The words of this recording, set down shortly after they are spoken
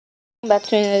Back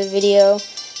to another video,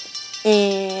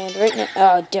 and right now,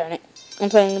 oh darn it,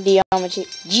 I'm playing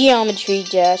Geometry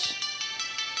Dash,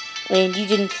 and you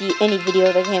didn't see any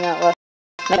video that came out last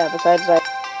night besides like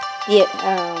the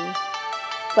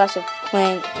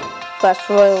Clash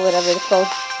Royale, whatever it's called.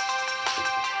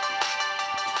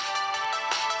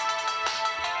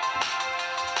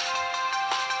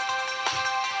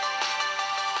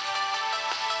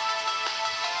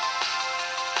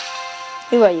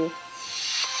 Who are you?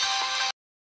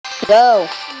 Go.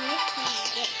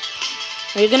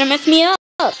 You're gonna mess me up.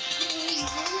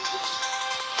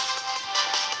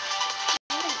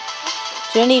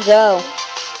 Trinity, go.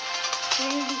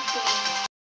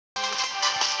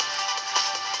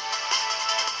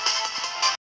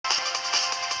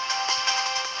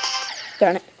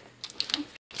 Darn it.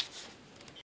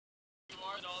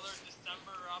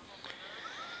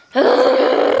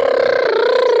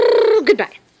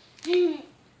 Goodbye.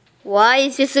 Why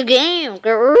is this a game?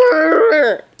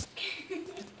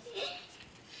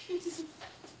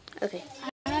 Okay.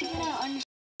 I'm not gonna understand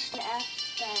the app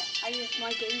that I use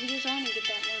my game videos on and get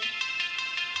that one.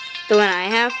 The one I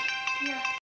have? Yeah.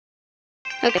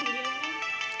 Okay.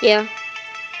 Yeah.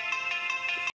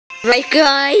 Right,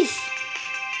 guys?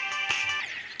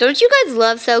 Don't you guys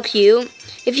love So Cute?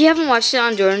 If you haven't watched it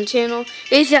on Jordan's channel,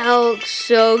 it's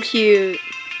so cute.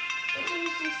 It's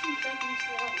only 16 seconds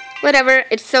slow. Whatever,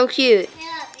 it's so cute.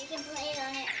 Yeah, you can play it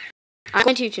on it. I'm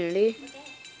going to Trinity. Okay.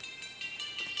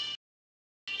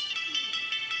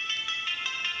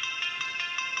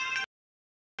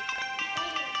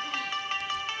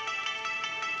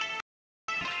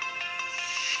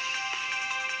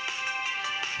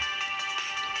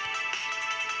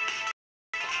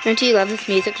 Don't you love this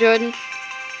music, Jordan?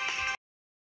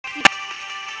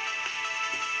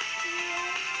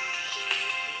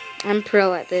 I'm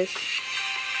pro at this.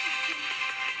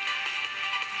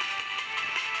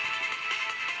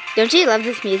 Don't you love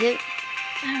this music?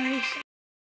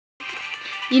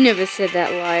 You never said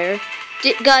that, liar.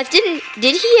 Guys, did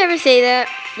he ever say that?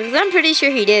 Because I'm pretty sure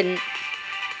he didn't.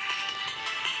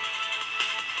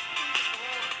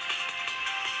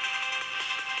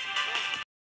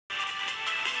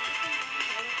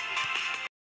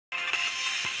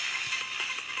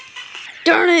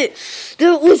 Darn it!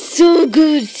 That was so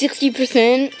good!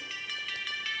 60%?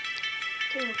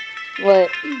 What?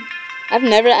 I've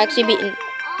never actually beaten...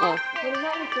 Oh. What is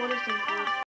that recorder thing called?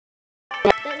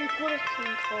 That recorder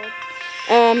thing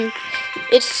called?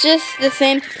 It's just the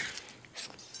same...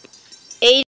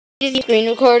 A to Z screen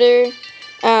recorder,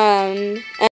 and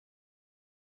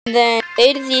then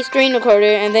A to Z screen recorder,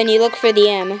 and then you look for the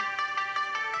M.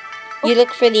 You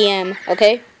look for the M,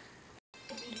 okay?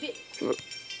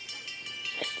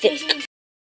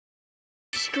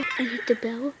 Just go and hit the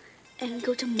bell and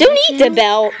go to my Don't eat the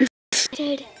bell!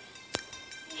 Did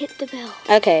hit the bell.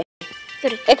 Okay.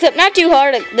 Good. Except not too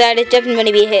hard that it doesn't want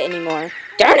to be hit anymore.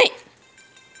 Darn it!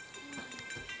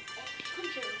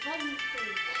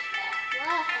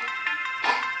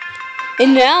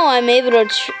 And now I'm able to,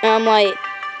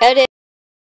 edit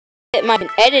my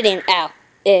editing out.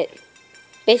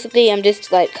 Basically, I'm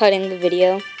just, like, cutting the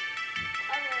video.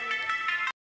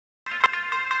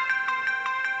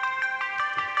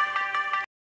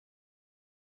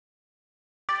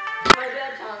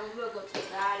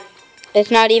 It's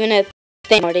not even a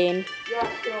thing, Martin.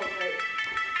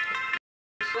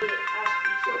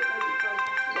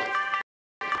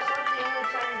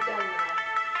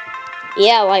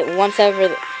 Yeah, like once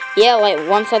other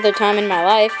time in my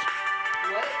life.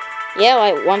 What? Yeah,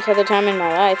 like once other time in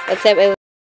my life. Except it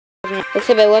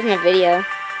wasn't a video.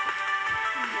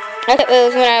 Except it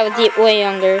was when I was way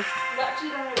younger. You've actually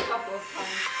done it a couple of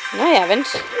times. No, I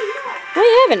haven't. No,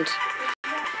 I haven't.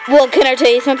 Well, can I tell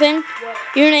you something? What?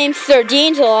 Your name's Sir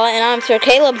Dean's a lot, and I'm Sir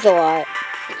Caleb's a lot.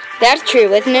 That's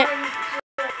true, isn't it?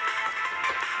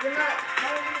 You're not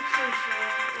even sure.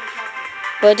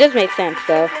 Well, it does make sense,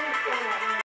 though.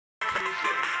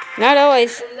 Not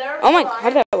always. Oh my, how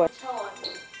did that work?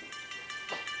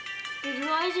 Did you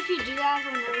realize if you do that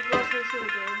from another girl, it's so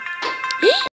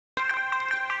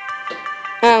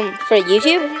good? For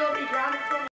YouTube? You'll be grounded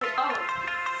from the phone.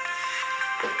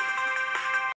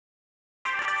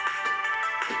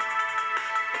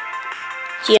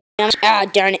 Ah,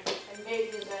 darn it. And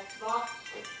maybe his Xbox.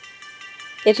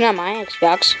 It's not my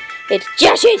Xbox. It's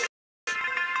Josh's!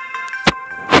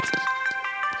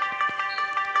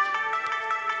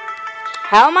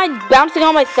 How am I bouncing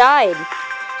on my side?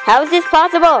 How is this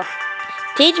possible?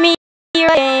 Teach me your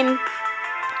game.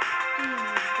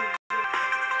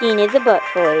 Dean is a butt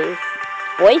voice.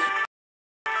 Voice?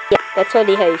 Yeah, that's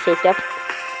totally how you say stuff.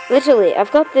 Literally,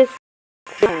 I've got this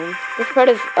thing. fun. This part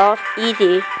is off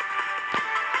easy.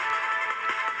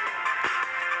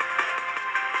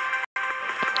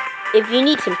 If you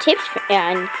need some tips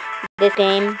on this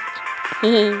game,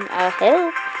 I'll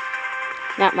help.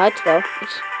 Not much though,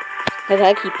 because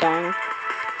I keep dying.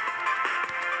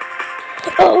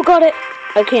 Oh, got it!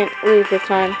 I can't lose this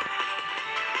time.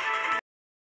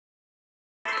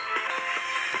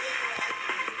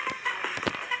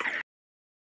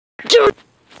 Jump!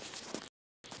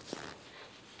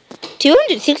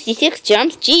 266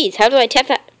 jumps? Jeez, how do I tap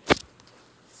that?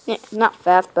 Yeah, not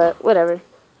fast, but whatever.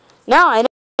 No, I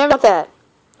never got that.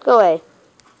 Go away.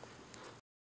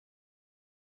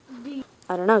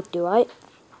 I don't know, do I?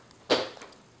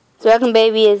 Dragon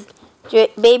Baby is...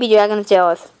 Baby Dragon is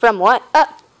jealous. From what?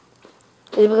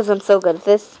 Is it because I'm so good at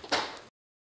this?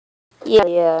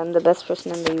 Yeah, I'm the best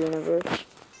person in the universe.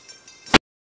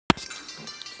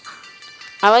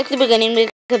 I like the beginning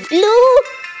because it's blue!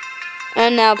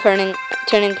 And now turning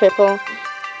purple.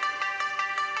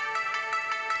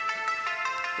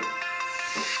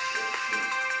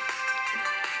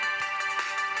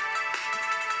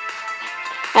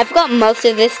 I've got most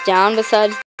of this down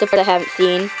besides the part I haven't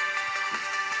seen.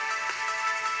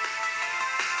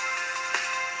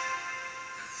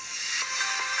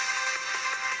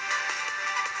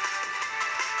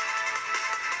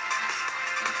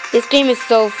 This game is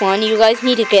so fun. You guys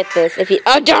need to get this. If you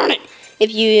darn it!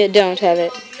 If you don't have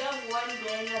it. Do you have one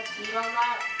game that's beat on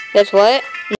that? That's what?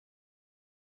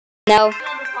 No. Number 5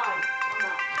 on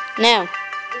that. No.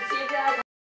 Let's see if it has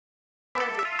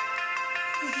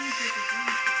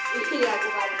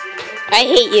I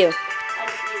hate you.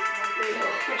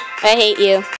 I hate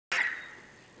you.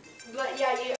 But yeah,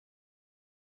 I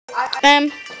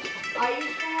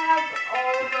used to have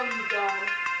all of them done.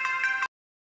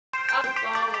 A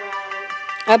baller on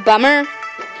it. A bummer?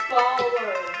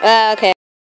 Baller. Okay.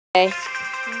 Okay.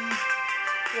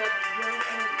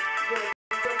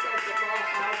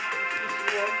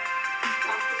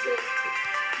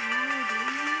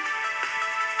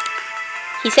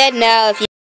 He said no if you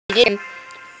didn't.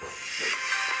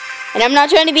 And I'm not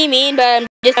trying to be mean, but I'm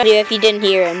just telling you if you didn't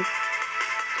hear him.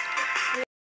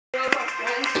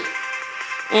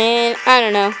 And I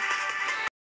don't know.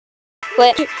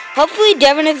 But hopefully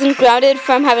Devin isn't grounded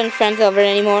from having friends over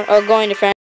anymore or going to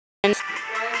friends.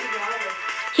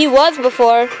 He was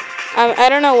before. I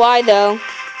don't know why though.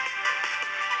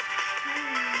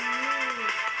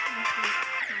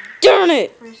 Darn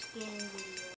it!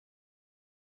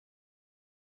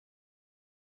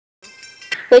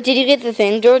 Wait, did you get the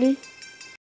thing, Jordan?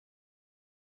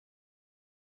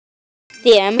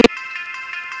 The M.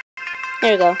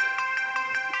 There we go.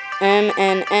 M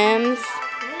and M's.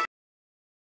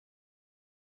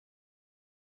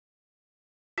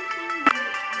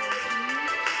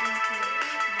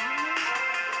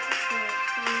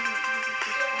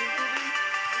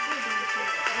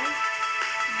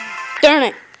 Darn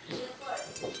it!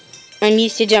 I'm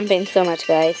used to jumping so much,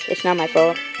 guys. It's not my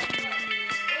fault.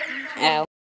 Ow.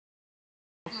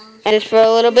 And just for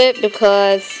a little bit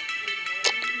because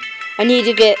I need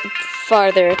to get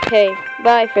farther. Okay,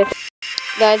 bye, Chris.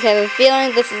 Guys, I have a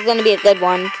feeling this is going to be a good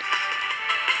one.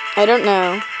 I don't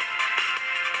know.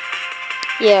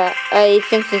 Yeah, I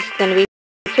think this is going to be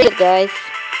pretty good, guys.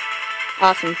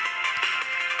 Awesome.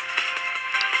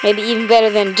 Maybe even better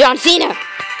than John Cena!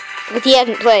 Because he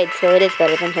hasn't played, so it is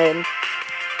better than him.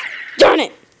 Darn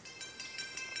it!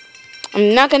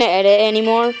 I'm not going to edit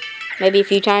anymore. Maybe a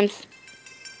few times.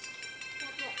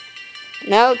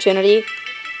 No, Trinity.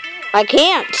 I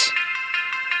can't!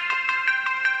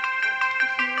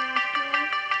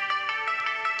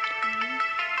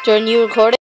 Jordan, you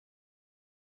recording?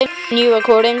 You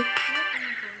recording?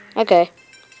 Okay.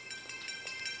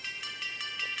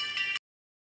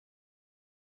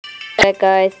 Alright,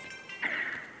 guys.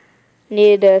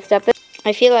 Need to stop this.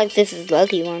 I feel like this is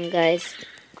lucky one, guys.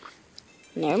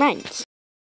 Never mind.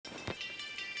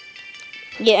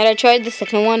 Yeah, and I tried the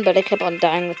second one, but I kept on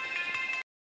dying with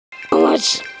so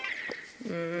much.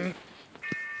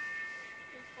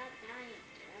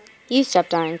 You stop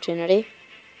dying, Trinity.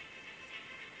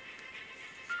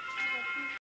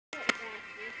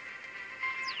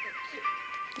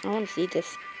 I want to see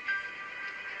this.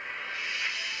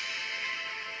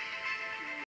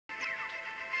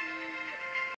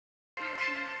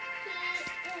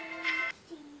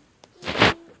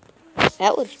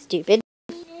 That was stupid.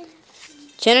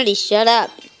 Trinity, shut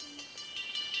up.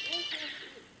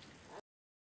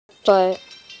 But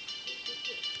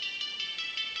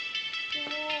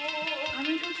I'm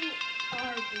gonna go to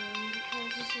our room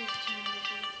because this is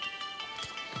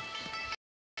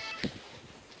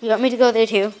too you want me to go there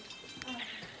too?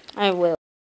 I will.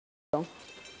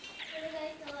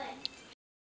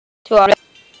 To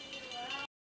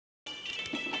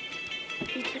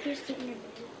You keep your signature.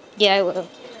 Yeah, I will.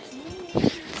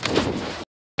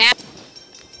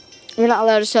 You're not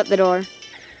allowed to shut the door.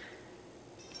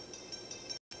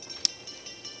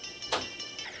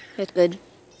 That's good.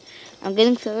 I'm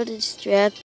getting so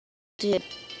distracted. If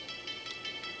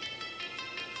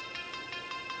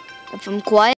I'm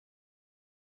quiet,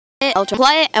 I'll turn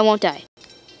quiet, I won't die.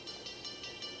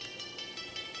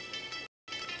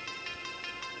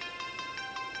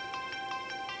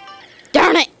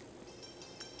 Darn it!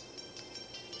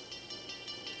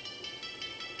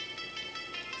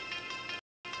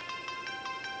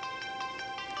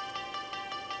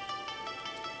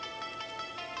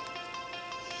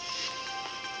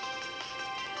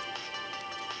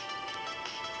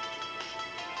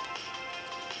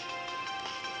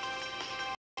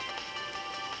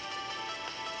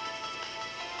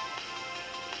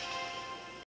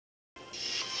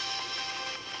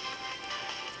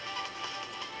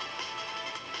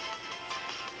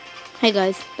 Hey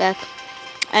guys, back.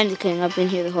 I'm just kidding, I've been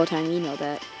here the whole time, you know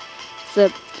that.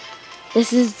 So,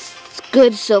 this is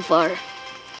good so far.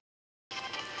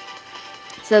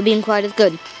 So being quiet is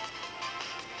good.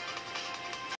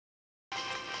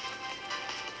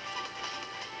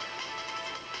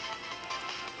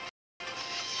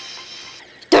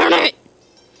 Darn it!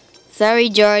 Sorry,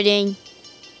 Jordan.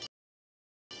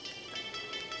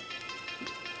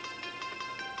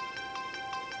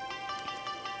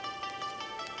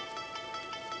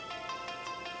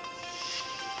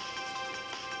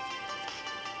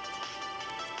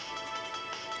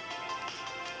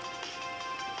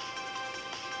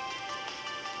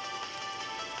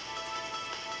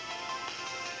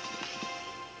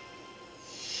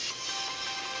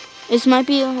 This might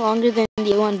be longer than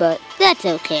the other one, but that's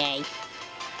okay.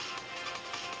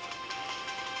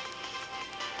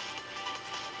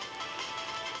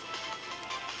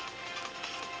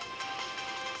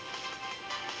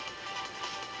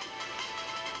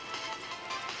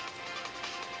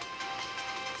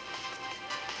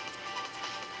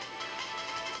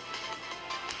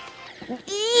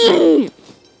 I'm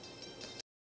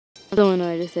so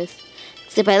annoyed with this.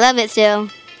 Except I love it still.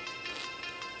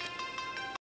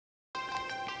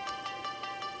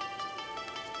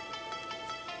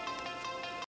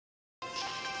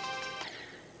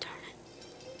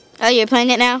 Oh, you're playing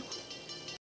it now?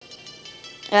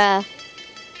 I'm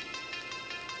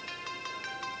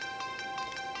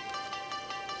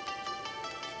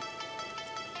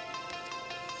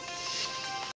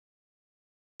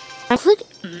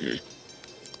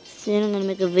soon I'm gonna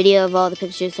make a video of all the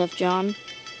pictures I've drawn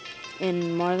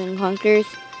in More Than Conquers.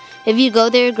 If you go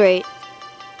there, great.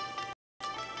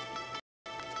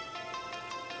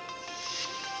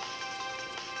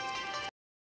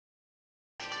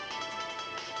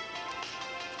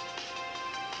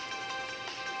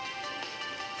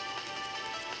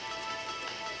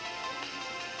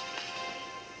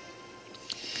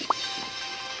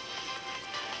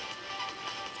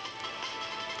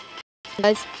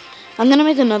 Guys, I'm gonna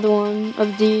make another one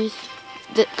of these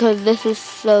because this is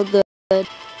so good.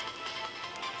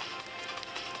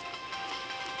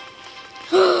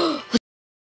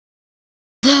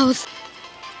 That was.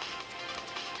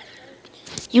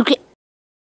 You can.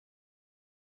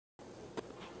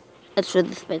 That's for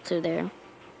the spits are there.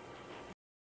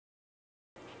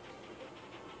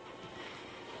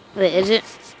 Wait, is it?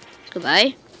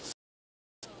 Goodbye.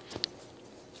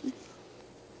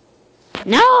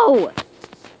 No!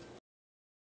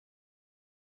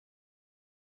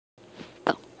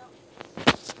 Oh.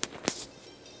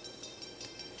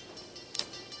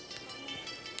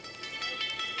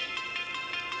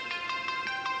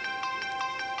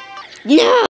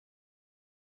 No!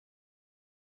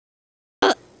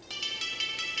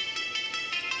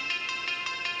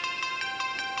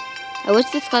 I wish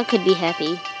this guy could be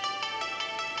happy.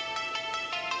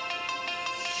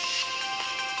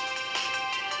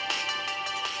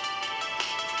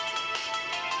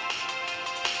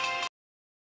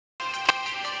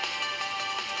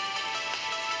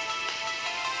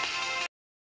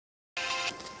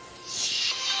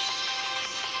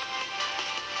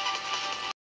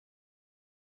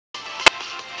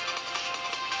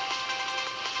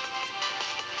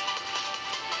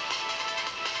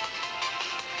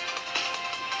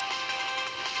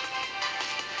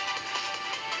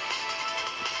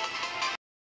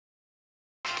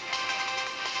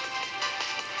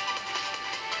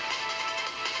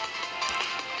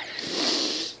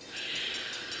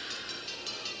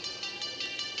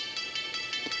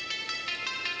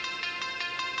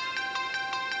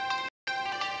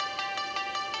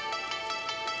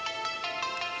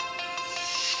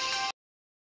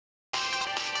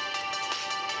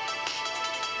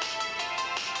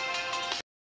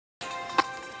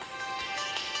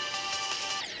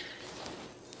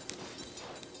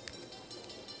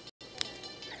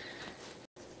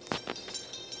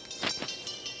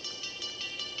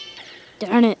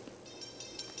 Darn it.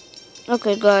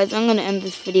 Okay, guys, I'm gonna end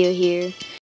this video here.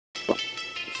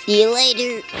 See you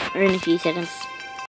later. Or in a few seconds.